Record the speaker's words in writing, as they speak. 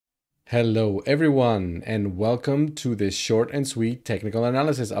Hello everyone, and welcome to this short and sweet technical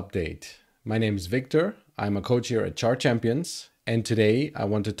analysis update. My name is Victor, I'm a coach here at Chart Champions, and today I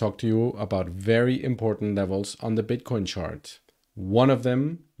want to talk to you about very important levels on the Bitcoin chart. One of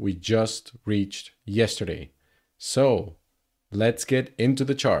them we just reached yesterday. So let's get into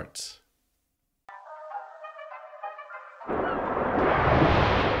the charts.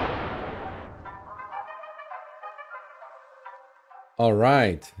 All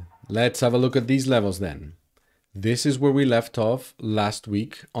right, let's have a look at these levels then. This is where we left off last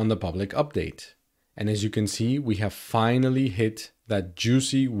week on the public update. And as you can see, we have finally hit that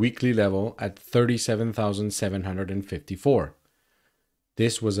juicy weekly level at 37,754.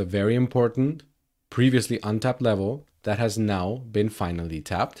 This was a very important, previously untapped level that has now been finally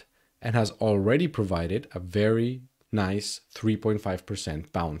tapped and has already provided a very nice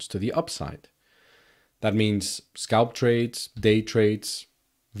 3.5% bounce to the upside. That means scalp trades, day trades,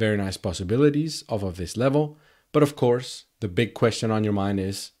 very nice possibilities off of this level. But of course, the big question on your mind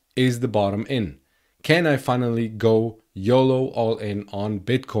is the bottom in? Can I finally go YOLO all in on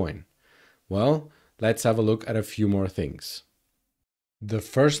Bitcoin? Well, let's have a look at a few more things. The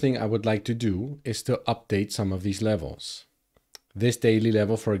first thing I would like to do is to update some of these levels. This daily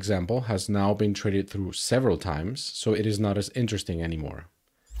level, for example, has now been traded through several times, so it is not as interesting anymore.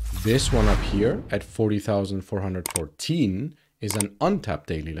 This one up here at 40,414 is an untapped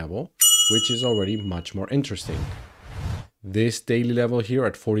daily level, which is already much more interesting. This daily level here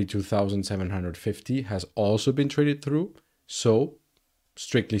at 42,750 has also been traded through. So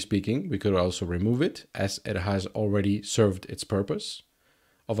strictly speaking, we could also remove it as it has already served its purpose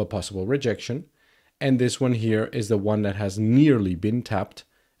of a possible rejection. And this one here is the one that has nearly been tapped,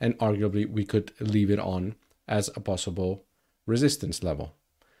 and arguably we could leave it on as a possible resistance level.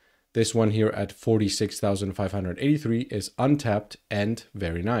 This one here at 46,583 is untapped and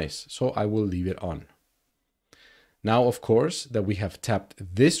very nice, so I will leave it on. Now, of course, that we have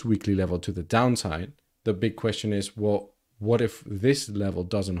tapped this weekly level to the downside, the big question is, well, what if this level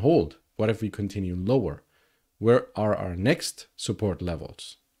doesn't hold? What if we continue lower? Where are our next support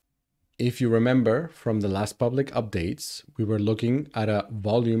levels? If you remember from the last public updates, we were looking at a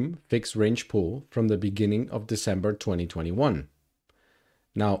volume fixed range pool from the beginning of December 2021.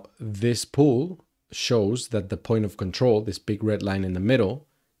 Now, this pool shows that the point of control, this big red line in the middle,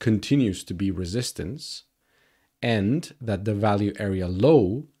 continues to be resistance, and that the value area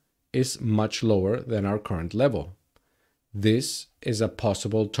low is much lower than our current level. This is a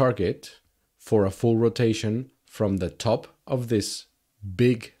possible target for a full rotation from the top of this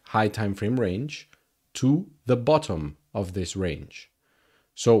big high time frame range to the bottom of this range.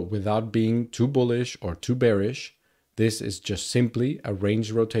 So without being too bullish or too bearish, this is just simply a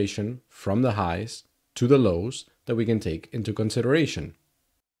range rotation from the highs to the lows that we can take into consideration.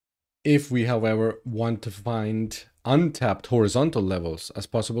 If we, however, want to find untapped horizontal levels as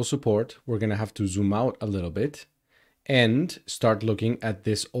possible support, we're going to have to zoom out a little bit and start looking at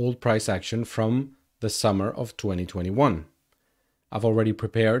this old price action from the summer of 2021. I've already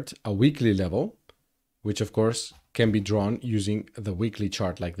prepared a weekly level, which of course can be drawn using the weekly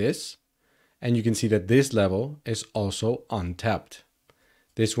chart like this. And you can see that this level is also untapped.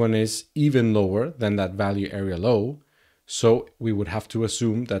 This one is even lower than that value area low. So we would have to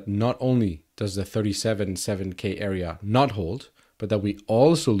assume that not only does the 37.7K area not hold, but that we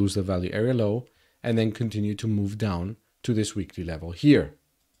also lose the value area low and then continue to move down to this weekly level here.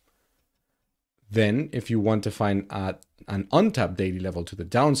 Then if you want to find an untapped daily level to the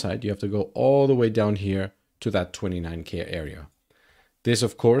downside, you have to go all the way down here to that 29K area. This,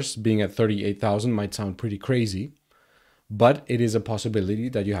 of course, being at 38,000 might sound pretty crazy, but it is a possibility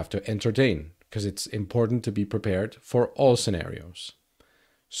that you have to entertain because it's important to be prepared for all scenarios.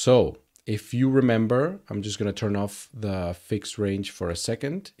 So if you remember, I'm just going to turn off the fixed range for a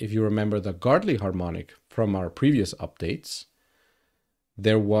second. If you remember the Gartley harmonic from our previous updates,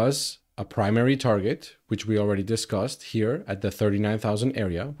 there was a primary target, which we already discussed here at the 39,000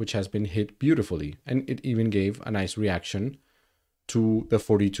 area, which has been hit beautifully. And it even gave a nice reaction to the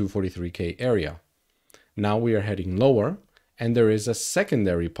 42-43K area. Now we are heading lower, and there is a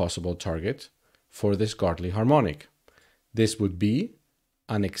secondary possible target for this Gartley harmonic. This would be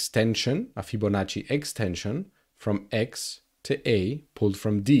an extension, a Fibonacci extension from X to A pulled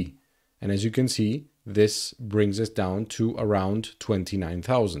from D. And as you can see, this brings us down to around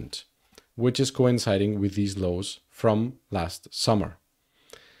 29,000, which is coinciding with these lows from last summer.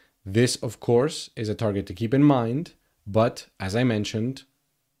 This, of course, is a target to keep in mind. But as I mentioned,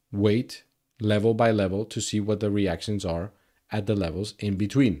 wait level by level to see what the reactions are at the levels in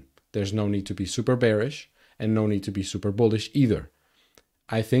between. There's no need to be super bearish and no need to be super bullish either.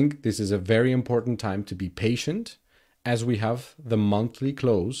 I think this is a very important time to be patient, as we have the monthly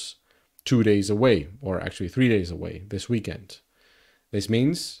close 2 days away, or actually 3 days away this weekend. This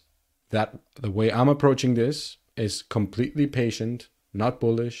means that the way I'm approaching this is completely patient, not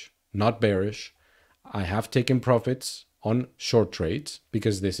bullish, not bearish. I have taken profits on short trades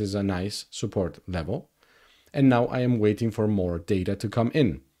because this is a nice support level. And now I am waiting for more data to come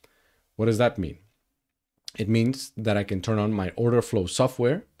in. What does that mean? It means that I can turn on my order flow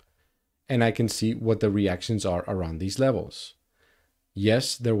software and I can see what the reactions are around these levels.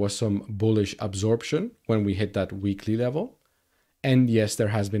 Yes, there was some bullish absorption when we hit that weekly level. And yes, there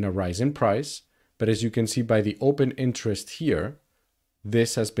has been a rise in price. But as you can see by the open interest here,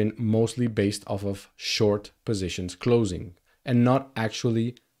 this has been mostly based off of short positions closing and not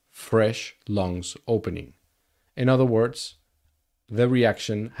actually fresh longs opening. In other words, the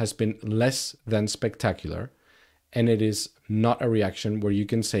reaction has been less than spectacular, and it is not a reaction where you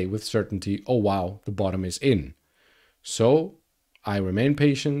can say with certainty, oh wow, the bottom is in. So I remain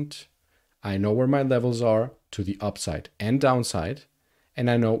patient. I know where my levels are to the upside and downside, and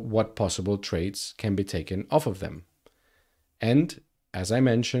I know what possible trades can be taken off of them. And as I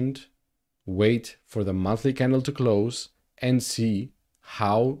mentioned, wait for the monthly candle to close and see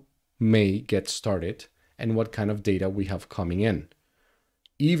how May gets started and what kind of data we have coming in.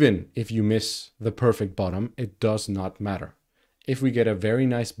 Even if you miss the perfect bottom, it does not matter. If we get a very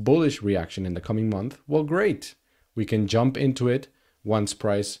nice bullish reaction in the coming month, well, great. We can jump into it once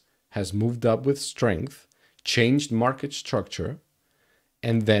price has moved up with strength, changed market structure,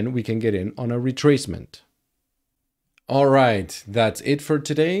 and then we can get in on a retracement. All right, that's it for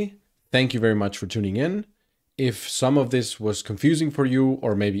today. Thank you very much for tuning in. If some of this was confusing for you,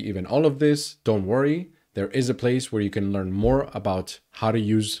 or maybe even all of this, don't worry. There is a place where you can learn more about how to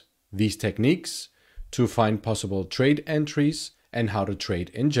use these techniques to find possible trade entries and how to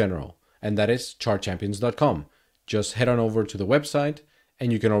trade in general. And that is chartchampions.com. Just head on over to the website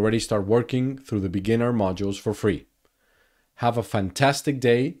and you can already start working through the beginner modules for free. Have a fantastic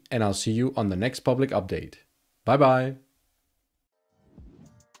day, and I'll see you on the next public update. Bye-bye.